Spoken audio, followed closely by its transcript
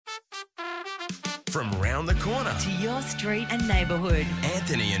From round the corner to your street and neighbourhood.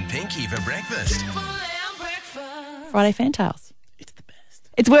 Anthony and Pinky for breakfast. Friday Fantails. It's the best.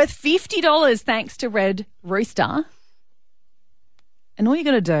 It's worth $50 thanks to Red Rooster. And all you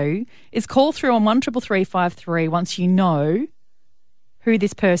got to do is call through on 133353 once you know who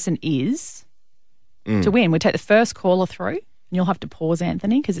this person is to win. We take the first caller through, and you'll have to pause,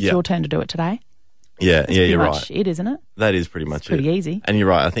 Anthony, because it's your turn to do it today. Yeah, you're right. That's pretty much it, isn't it? That is pretty much pretty easy. And you're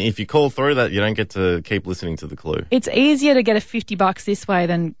right. I think if you call through that, you don't get to keep listening to the clue. It's easier to get a $50 this way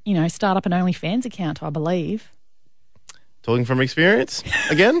than, start up an OnlyFans account, I believe. Talking from experience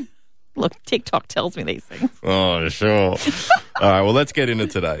again? Look, TikTok tells me these things. Oh, sure. All right, well, let's get into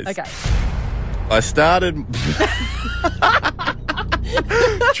today's. Okay. I started...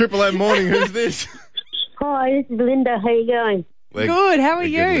 Triple M morning, who's this? Hi, this is Linda. How you going? Good, how are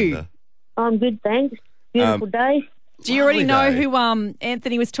you? Linda. I'm good, thanks. Beautiful day. Do you already know day. who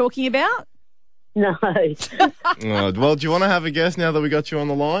Anthony was talking about? No. Well, do you want to have a guess now that we got you on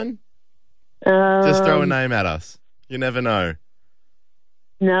the line? Just throw a name at us. You never know.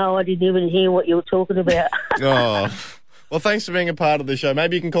 No, I didn't even hear what you were talking about. Oh, well, thanks for being a part of the show.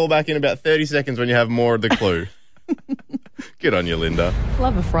 Maybe you can call back in about 30 seconds when you have more of the clue. Good on you, Linda.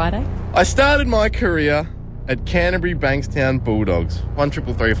 Love a Friday. I started my career at Canterbury Bankstown Bulldogs.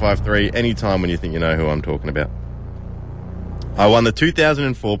 133353, anytime when you think you know who I'm talking about. I won the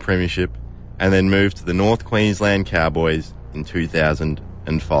 2004 Premiership and then moved to the North Queensland Cowboys in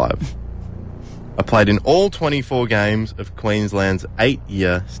 2005. I played in all 24 games of Queensland's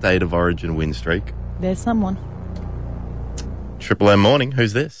 8-year State of Origin win streak. There's someone. Triple M morning,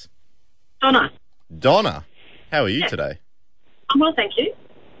 who's this? Donna, how are you today? I'm well, thank you.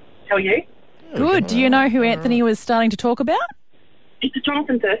 How are you? Good. Do you know who Anthony was starting to talk about? It's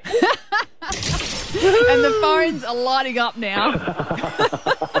Jonathan Thurston. And the phones are lighting up now.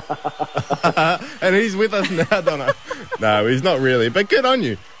 And he's with us now, Donna. No, he's not really, but good on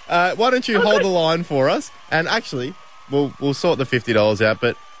you. Why don't you hold the line for us? And actually, we'll sort the $50 out.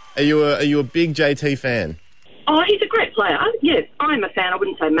 But are you a big JT fan? Oh, he's a great player. Yes, I'm a fan. I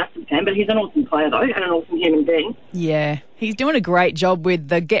wouldn't say massive fan, but he's an awesome player, though, and an awesome human being. Yeah, he's doing a great job with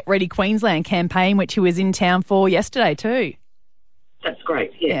the Get Ready Queensland campaign, which he was in town for yesterday too. That's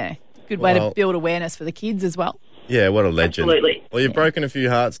great, yeah. Good way to build awareness for the kids as well. Yeah, what a legend. Absolutely. Well, you've broken a few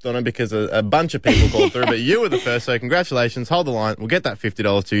hearts, Donna, because a bunch of people called through, but you were the first, so congratulations. Hold the line. We'll get that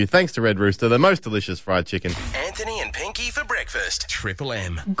 $50 to you. Thanks to Red Rooster, the most delicious fried chicken. Anthony and Pinky for breakfast. Triple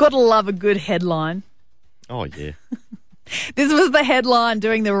M. Gotta love a good headline. Oh, yeah. This was the headline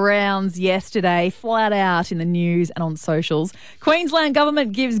doing the rounds yesterday, flat out in the news and on socials. Queensland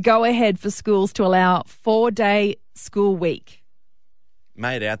government gives go-ahead for schools to allow 4-day school week.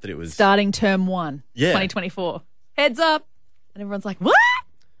 Made out that it was... Starting term 1, Yeah. 2024. Heads up. And everyone's like, what?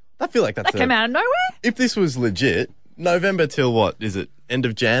 I feel like That came out of nowhere? If this was legit, November till what? Is it end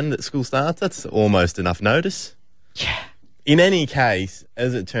of Jan that school starts? That's almost enough notice. Yeah. In any case,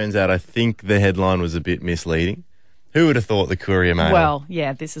 as it turns out, I think the headline was a bit misleading. Who would have thought the Courier Mail Well,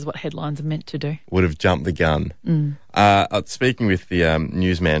 yeah, this is what headlines are meant to do. would have jumped the gun? Speaking with the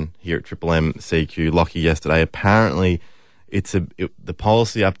newsman here at Triple M CQ, Lockie, yesterday, apparently the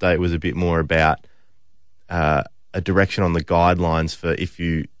policy update was a bit more about a direction on the guidelines for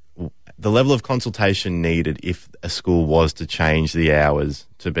the level of consultation needed if a school was to change the hours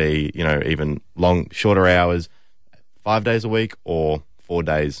to be, even shorter hours, 5 days a week or 4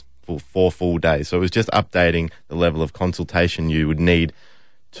 days, 4 full days. So it was just updating the level of consultation you would need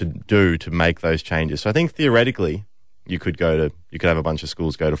to do to make those changes. So I think theoretically you could have a bunch of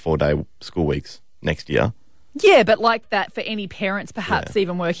schools go to 4-day school weeks next year. Yeah, but like that for any parents perhaps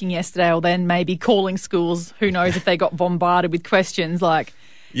even working yesterday or then maybe calling schools, who knows if they got bombarded with questions like,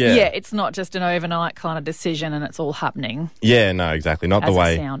 it's not just an overnight kind of decision and it's all happening. Yeah, no, exactly. Not the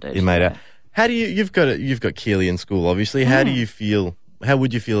way you made it. How do you've got Keely in school, obviously. How do you feel, how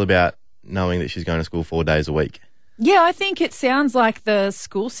would you feel about knowing that she's going to school 4 days a week? Yeah, I think it sounds like the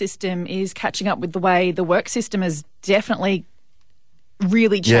school system is catching up with the way the work system has definitely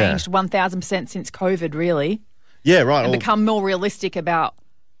really changed 1,000% since COVID, really. Yeah, right. And become more realistic about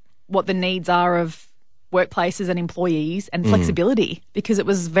what the needs are of workplaces and employees and flexibility, because it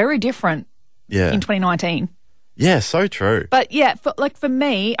was very different in 2019. Yeah, so true. But yeah, for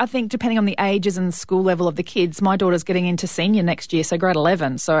me, I think depending on the ages and school level of the kids, my daughter's getting into senior next year, so grade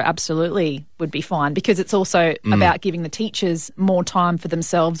 11, so absolutely would be fine, because it's also about giving the teachers more time for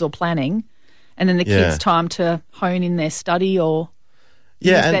themselves or planning, and then the kids time to hone in their study or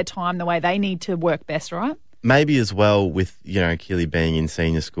use their time the way they need to work best, right? Maybe as well with, Keely being in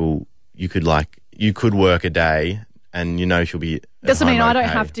senior school, you could work a day and she'll be at Doesn't home mean I don't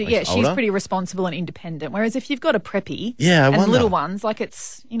okay have to. when Yeah, she's she's older. pretty responsible and independent. Whereas if you've got a preppy Yeah, I and wonder. little ones, like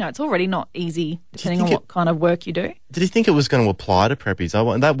it's already not easy depending on think what kind of work you do. Did you think it was going to apply to preppies?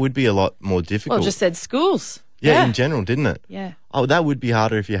 That would be a lot more difficult. Well, it just said schools. yeah, in general, didn't it? Yeah. Oh, that would be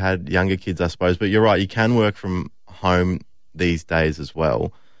harder if you had younger kids, I suppose. But you're right, you can work from home these days as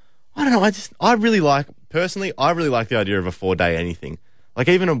well. I don't know. I really like the idea of a 4-day anything. Like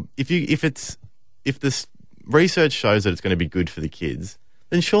even if this research shows that it's going to be good for the kids,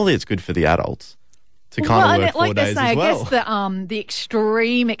 then surely it's good for the adults to kind of work 4 days as well. I guess the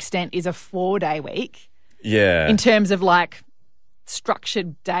extreme extent is a 4-day week. Yeah. In terms of like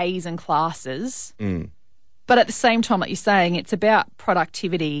structured days and classes. Mm. But at the same time, like you're saying, it's about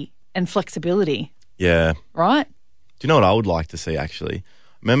productivity and flexibility. Yeah. Right? Do you know what I would like to see, actually?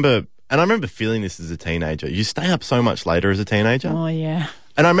 I remember feeling this as a teenager. You stay up so much later as a teenager. Oh, yeah.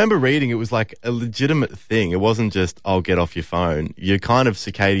 And I remember reading it was like a legitimate thing. It wasn't just, get off your phone. Your kind of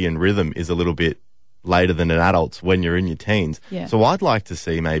circadian rhythm is a little bit later than an adult's when you're in your teens. Yeah. So I'd like to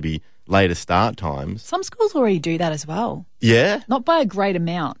see maybe later start times. Some schools already do that as well. Yeah? Not by a great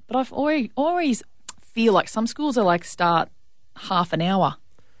amount, but I've always feel like some schools are like start half an hour.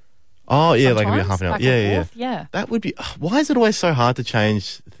 Oh, yeah, like Sometimes, a half an hour. back Yeah, and yeah. forth, yeah. That would be... Why is it always so hard to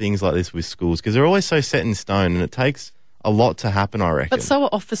change things like this with schools? Because they're always so set in stone and it takes a lot to happen, I reckon. But so are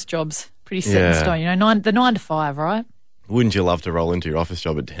office jobs, pretty set in stone. 9 to 5, right? Wouldn't you love to roll into your office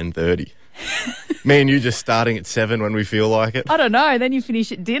job at 10:30? Me and you just starting at 7 when we feel like it. I don't know. Then you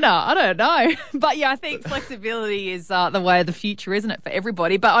finish at dinner. I don't know. But yeah, I think flexibility is the way of the future, isn't it, for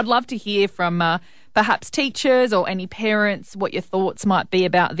everybody? But I'd love to hear from perhaps teachers or any parents what your thoughts might be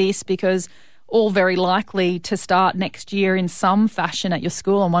about this, because all very likely to start next year in some fashion at your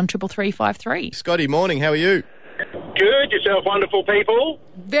school on 133353. Scotty, morning. How are you? Good, yourself, wonderful people.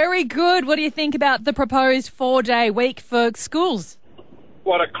 Very good. What do you think about the proposed 4-day week for schools?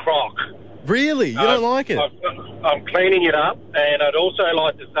 What a crock. Really? You don't like it? I'm cleaning it up, and I'd also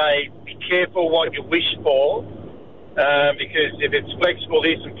like to say be careful what you wish for, because if it's flexible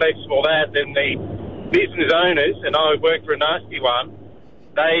this and flexible that, then the business owners, and I work for a nasty one,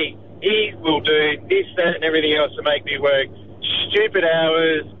 he will do this, that, and everything else to make me work stupid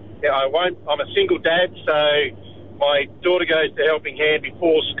hours. I'm a single dad, so my daughter goes to Helping Hand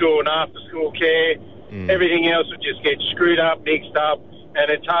before school and after school care. Everything else would just get screwed up, mixed up, and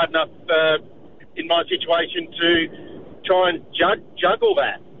it's hard enough in my situation to try and juggle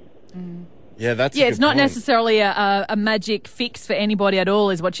that. Yeah, that's it's not necessarily a magic fix for anybody at all,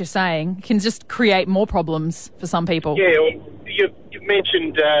 is what you're saying. It can just create more problems for some people. Yeah, well, you've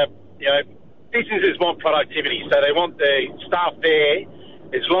mentioned, businesses want productivity, so they want the staff there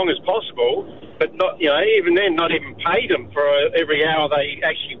as long as possible, but not, even then, not even pay them for every hour they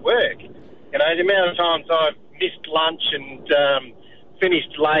actually work. The amount of times I've missed lunch and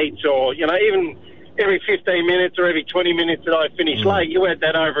finished late, or, even every 15 minutes or every 20 minutes that I finish late, you add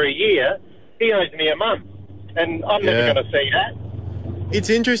that over a year, he owes me a month, and I'm never going to see that. It's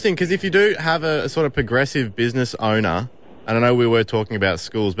interesting because if you do have a sort of progressive business owner, and I know we were talking about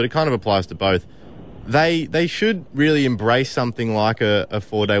schools, but it kind of applies to both, they should really embrace something like a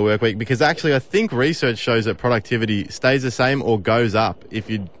 4-day work week, because actually I think research shows that productivity stays the same or goes up if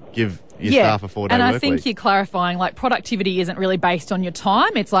you give your staff a 4-day work week. And I think you're clarifying, like, productivity isn't really based on your time.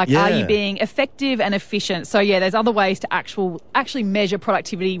 It's like, are you being effective and efficient? So, there's other ways to actually measure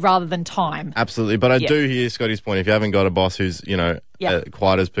productivity rather than time. Absolutely. But I do hear Scotty's point. If you haven't got a boss who's,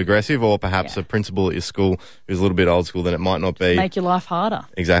 quite as progressive, or perhaps a principal at your school who's a little bit old school, then it might not be. Make your life harder.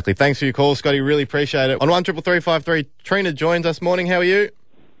 Exactly. Thanks for your call, Scotty. Really appreciate it. On 133353, Trina joins us. Morning. How are you?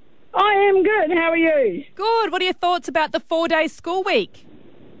 I am good. How are you? Good. What are your thoughts about the 4-day school week?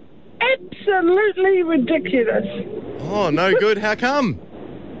 Absolutely ridiculous. Oh, no good. How come?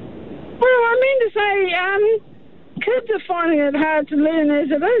 Well, I mean to say, kids are finding it hard to learn as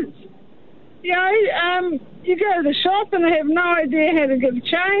it is. You go to the shop and they have no idea how to give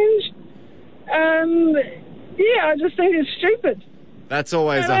change. I just think it's stupid. That's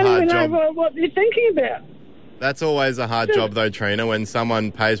always a I hard don't job. even know what they're thinking about. That's always a hard job, though, Trina, when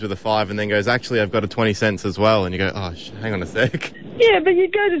someone pays with a 5 and then goes, actually, I've got a 20 cents as well. And you go, hang on a sec. Yeah, but you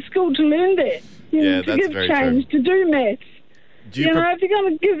go to school to learn that. To that's give very change, to do maths. If you're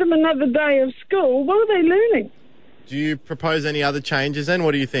going to give them another day of school, what are they learning? Do you propose any other changes then?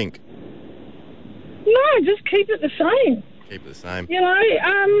 What do you think? No, just keep it the same. Keep it the same.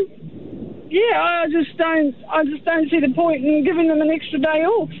 I just don't see the point in giving them an extra day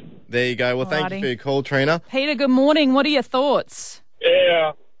off. There you go. Well, thank you for your call, Trina. Peter, good morning. What are your thoughts?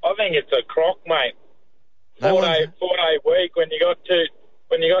 Yeah, I think it's a crock, mate. 4-day week when you got two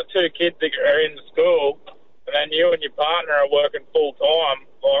kids that are in the school. and then you and your partner are working full time,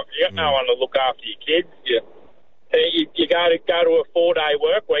 like you got no one to look after your kids. You go to a 4-day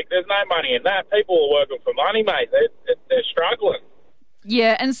work week. There's no money in that. People are working for money, mate. They're struggling.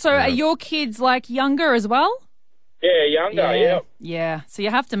 Yeah, and so are your kids like younger as well? Yeah, younger. Yeah. Yeah. So you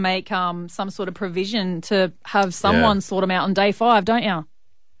have to make some sort of provision to have someone sort them out on day 5, don't you?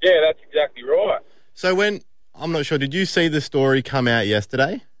 Yeah, that's exactly right. So I'm not sure, did you see the story come out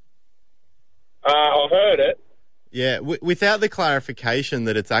yesterday? I heard it. Yeah, without the clarification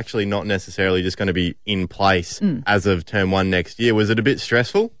that it's actually not necessarily just going to be in place as of term 1 next year, was it a bit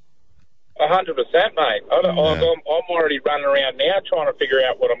stressful? 100%, mate. I'm already running around now trying to figure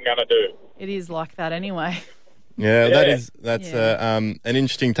out what I'm going to do. It is like that anyway. Yeah, that's an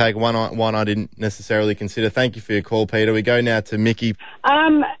interesting take, one I didn't necessarily consider. Thank you for your call, Peter. We go now to Mickey.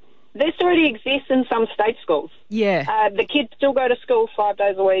 This already exists in some state schools. Yeah. The kids still go to school 5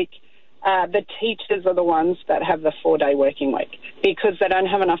 days a week. The teachers are the ones that have the 4-day working week because they don't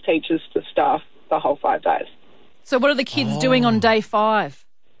have enough teachers to staff the whole 5 days. So what are the kids doing on day 5?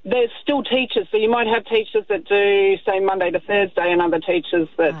 There's still teachers. So you might have teachers that do, say, Monday to Thursday and other teachers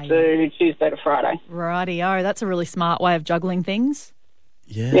that do Tuesday to Friday. Righty-o. That's a really smart way of juggling things.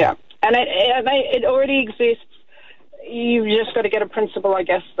 Yeah. Yeah. And it already exists. You've just got to get a principal, I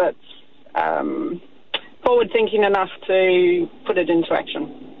guess, that's forward-thinking enough to put it into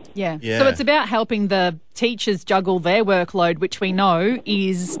action. Yeah. So it's about helping the teachers juggle their workload, which we know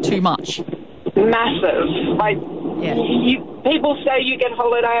is too much. Massive. People say you get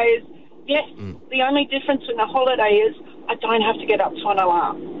holidays. Yes, the only difference in a holiday is I don't have to get up to an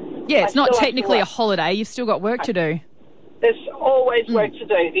alarm. Yeah, it's not technically a holiday. You've still got work to do. There's always work to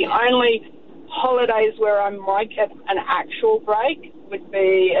do. The only holidays where I might get an actual break would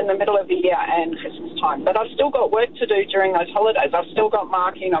be in the middle of the year and Christmas time. But I've still got work to do during those holidays. I've still got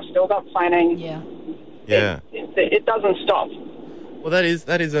marking. I've still got planning. Yeah. It doesn't stop. Well, that is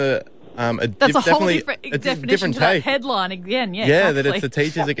a that's a whole different definition to that take. Headline again. Yeah, exactly. exactly. That it's the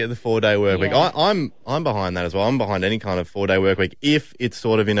teachers that get the 4-day work week. I'm behind that as well. I'm behind any kind of 4-day work week if it's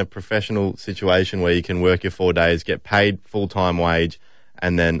sort of in a professional situation where you can work your 4 days, get paid full-time wage,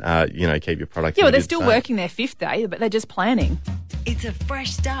 and then keep your productivity. Yeah, well, they're still working their 5th day, but they're just planning. It's a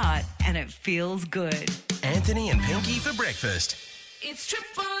fresh start and it feels good. Anthony and Pinky for breakfast. It's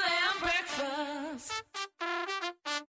Triple M breakfast.